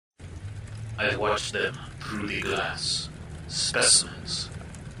I watched them through the glass. Specimens.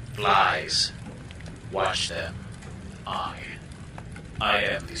 Flies. Watch them. I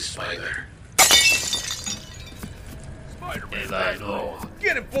am the spider. Spider-Man. And I know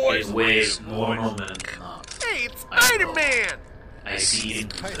Get it, boys! in ways normal men cannot. Hey, it's Spider-Man! I see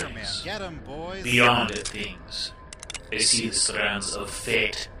into Spider-Man, things. get him, boys. Beyond the things. I see the strands of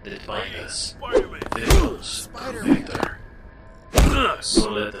fate that bind us. Spider-Man! Villains of Victor.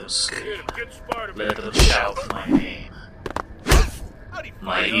 So let them scream. Get Spider-Man! Let them shout my name. How'd he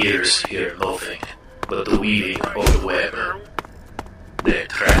My find out? ears hear nothing but the weaving of the web. They're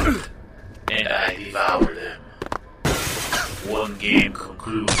trapped, and I devour them. One game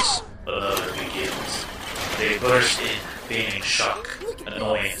concludes, another begins. They burst in, feigning shock,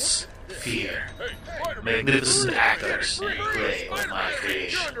 annoyance, fear. Hey, Spider-Man! Magnificent actors in the play of my You're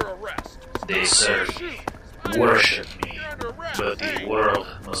creation. under arrest! They serve me, worship me, You're under arrest! but the Hey, world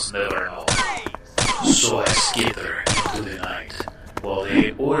must never know. hey! So I skitter into the night, while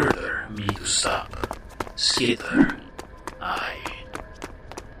they order me to stop. Skitter, I.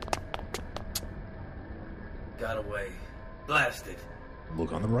 Got away. Blasted.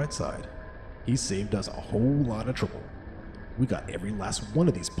 Look on the bright side. He saved us a whole lot of trouble. We got every last one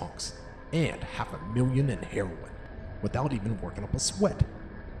of these punks, and $500,000 in heroin, without even working up a sweat.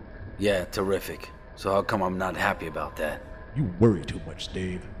 Yeah, terrific. So how come I'm not happy about that? You worry too much,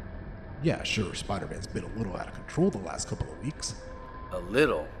 Dave. Yeah, sure, Spider-Man's been a little out of control the last couple of weeks. A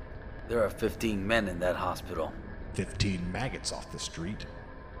little? There are 15 men in that hospital. 15 maggots off the street.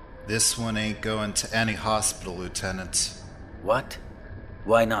 This one ain't going to any hospital, Lieutenant. What?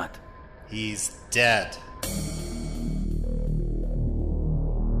 Why not? He's dead.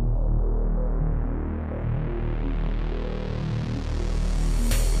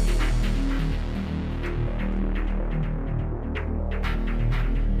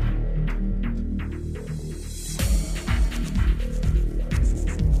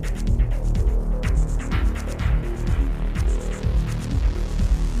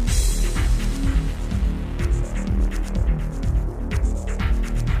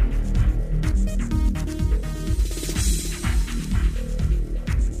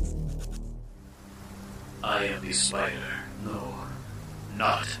 I am the spider. No,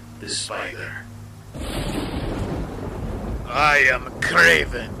 not the spider. I am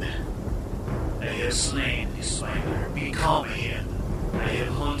Craven. I have slain the spider, become him. I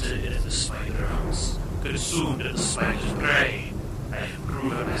have hunted at the spider hunts, consumed the spider's prey. I have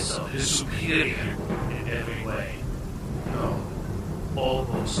proven myself his superior in every way. No,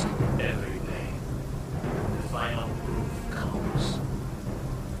 almost every way. The final proof comes.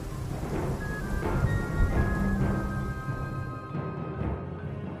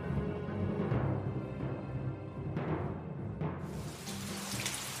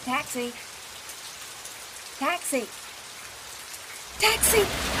 Taxi! Taxi! Taxi!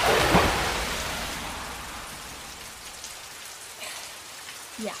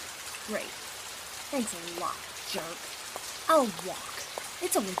 Yeah, great. Thanks a lot, jerk. I'll walk.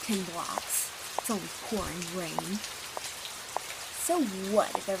 It's only 10 blocks. It's only pouring rain. So what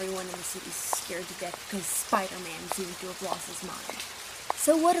if everyone in the city's scared to death because Spider-Man seems to have lost his mind?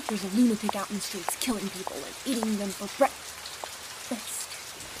 So what if there's a lunatic out in the streets killing people and eating them for breakfast?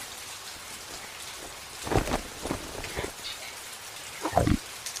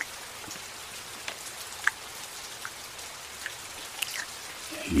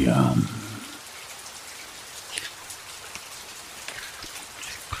 Yum.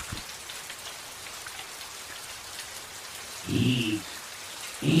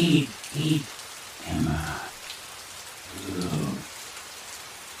 Eat, Emma. Good.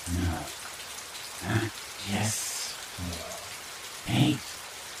 No. Yes. Eight.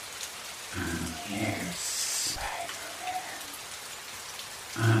 I'm here, Spider-Man.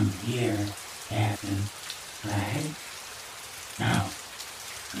 I'm here, Captain Flag. No.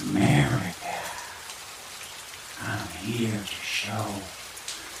 America. I'm here to show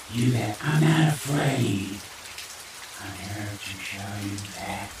you that I'm not afraid. I'm here to show you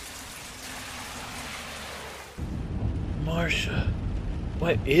that. Marsha,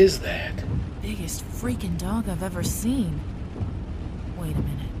 what is that? Biggest freaking dog I've ever seen. Wait a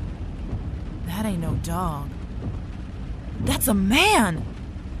minute. That ain't no dog. That's a man!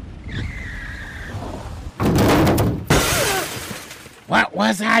 What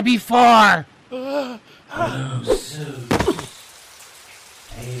was I before? Blue suit,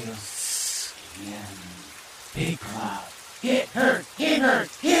 pale skin, big club. Hit her, hit her,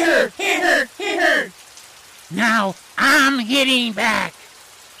 hit her, hit her, hit her. Now I'm hitting back.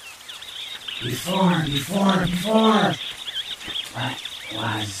 Before. What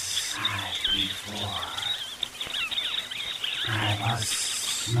was I before. I was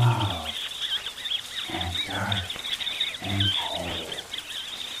small and dark and cold.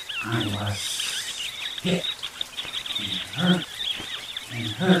 I was hit and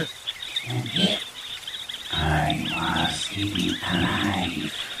hurt and hit. I was eaten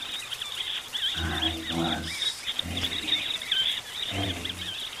alive. I was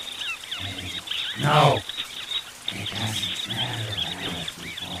No! It doesn't matter what I was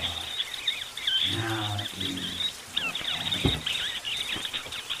before. Now it is okay.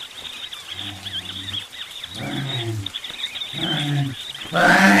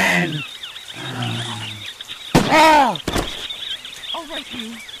 Burn! Oh! All right, you.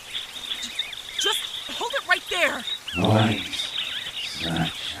 Just hold it right there. Voice.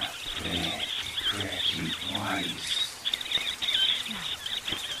 Such a pretty voice.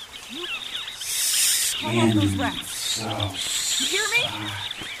 Call off those rats. So You hear me?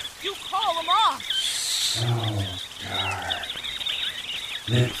 You call them off. So dark.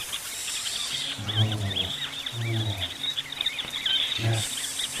 Lips so full. Just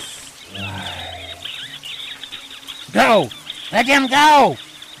like... Go! Let him go!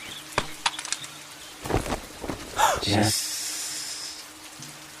 Just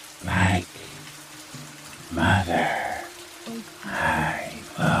like Mother. I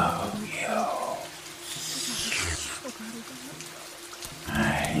love you.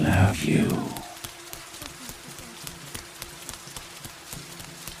 I love you.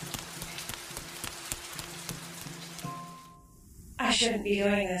 I shouldn't be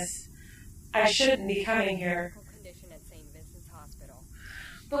doing this. I shouldn't be coming here.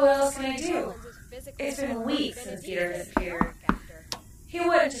 But what else can I do? It's been weeks since Peter disappeared. He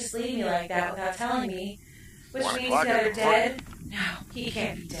wouldn't just leave me like that without telling me. Which means he's either dead. No, he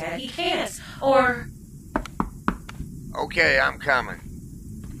can't be dead. He can't. Or... Okay, I'm coming.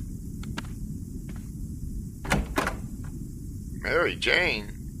 Mary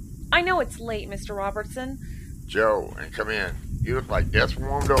Jane? I know it's late, Mr. Robertson. Joe, and come in. You look like death's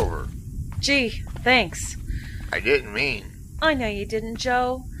warmed over. Gee, thanks. I didn't mean. I know you didn't,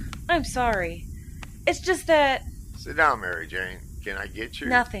 Joe. I'm sorry. It's just that... Sit down, Mary Jane. Can I get you?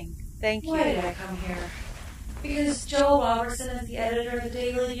 Nothing. Thank you. Why did I come here? Because Joe Robertson is the editor of the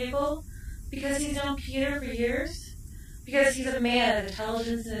Daily Eagle? Because he's known Peter for years? Because he's a man of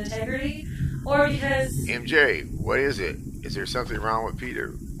intelligence and integrity? Or because... MJ, what is it? Is there something wrong with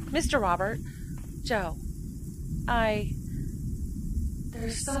Peter? Mr. Robert, Joe,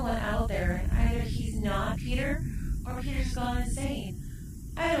 there's someone out there, and either he's not Peter, or Peter's gone insane.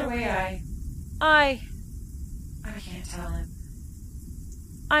 Either way, I can't tell him.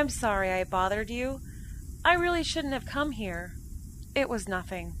 I'm sorry I bothered you. I really shouldn't have come here. It was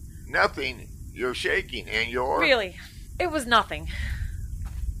nothing. Nothing? You're shaking, and you're... Really, it was nothing.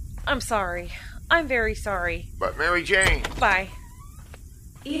 I'm sorry. I'm very sorry. But Mary Jane... Bye.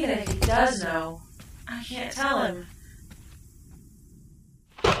 Even if he does know, I can't tell him.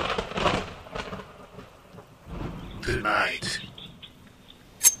 Tonight.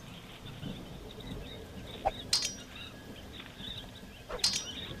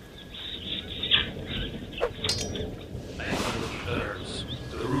 I feel the herbs,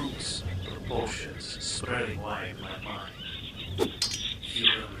 the roots, the potions spreading wide in my mind.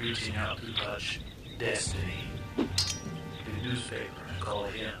 Feel them reaching out to touch destiny. The newspaper call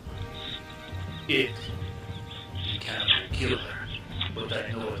him It. He can't be a killer, but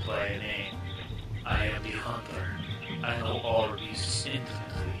I know it by a name. I am the hunter. I know all beasts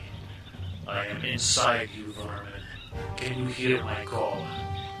intimately. I am inside you, vermin. Can you hear my call?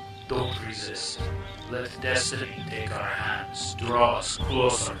 Don't resist. Let destiny take our hands, draw us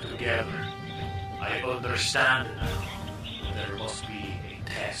closer together. I understand now. There must be a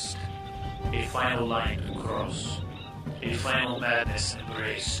test. A final line to cross. A final madness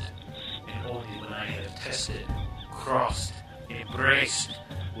embraced. And only when I have tested, crossed, embraced,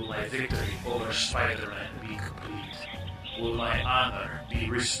 will my victory over Spider-Man be complete. Will my honor be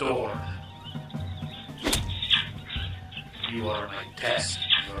restored. You are my test,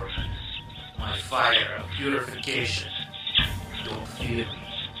 vermin. My fire of purification. Don't fear me.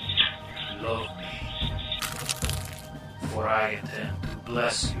 Love me. For I intend to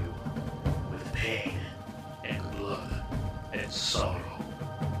bless you with pain and blood and sorrow.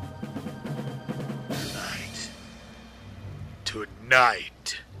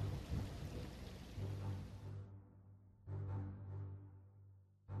 Tonight.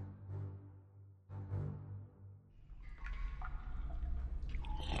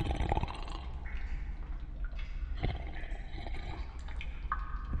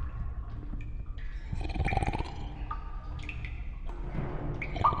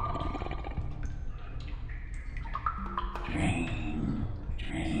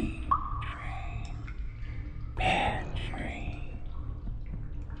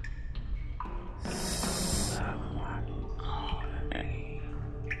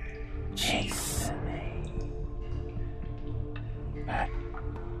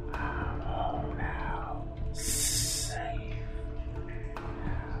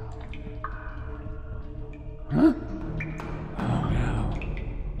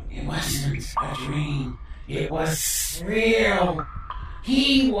 wasn't a dream. It was real.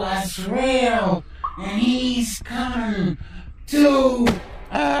 He was real. And he's coming to...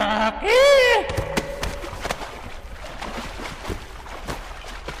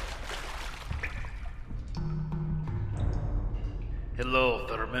 Hello,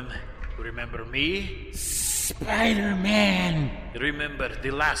 Thurman. You remember me? Spider-Man. Remember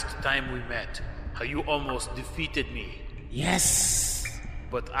the last time we met, how you almost defeated me? Yes.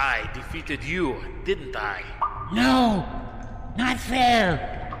 But I defeated you, didn't I? No, not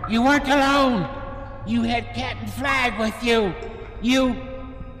fair. You weren't alone. You had Captain Flag with you. You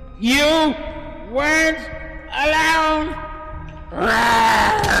weren't alone.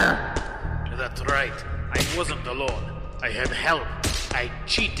 That's right. I wasn't alone. I had help. I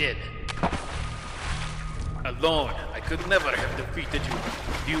cheated. Alone, I could never have defeated you.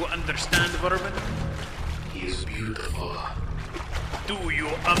 Do you understand, Vermin? He is beautiful. Do you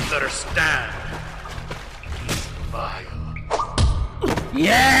understand? He's vile.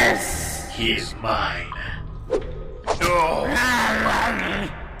 Yes! He is mine. No!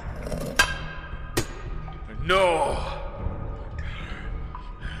 No!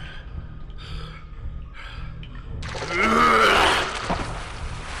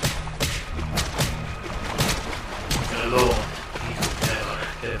 Alone, he could never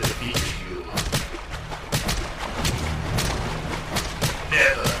have defeated you.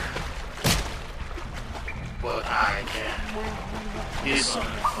 Never. But I can. His son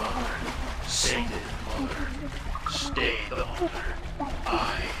and father, sainted mother, stay the honor.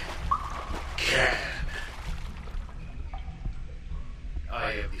 I can.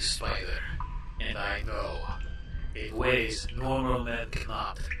 I am the spider, and I know. In ways normal men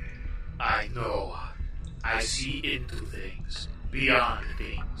cannot. I know. I see into things, beyond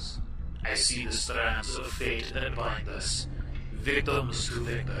things. I see the strands of fate that bind us, victims to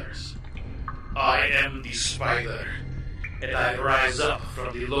victors. I am the spider, and I rise up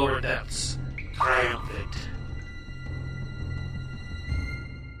from the lower depths, triumphant.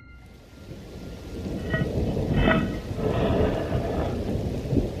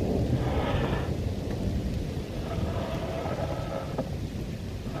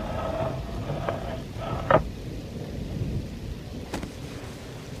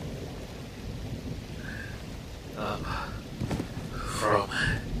 From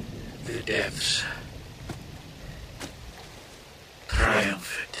the depths,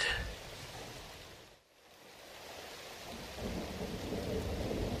 triumphant.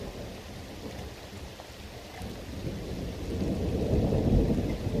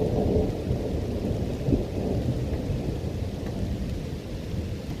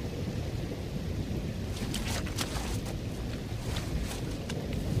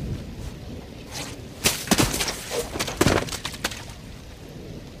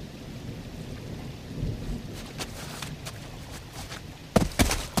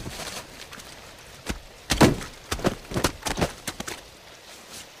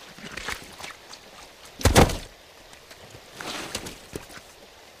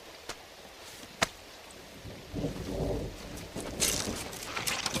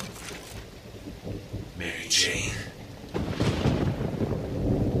 Mary Jane.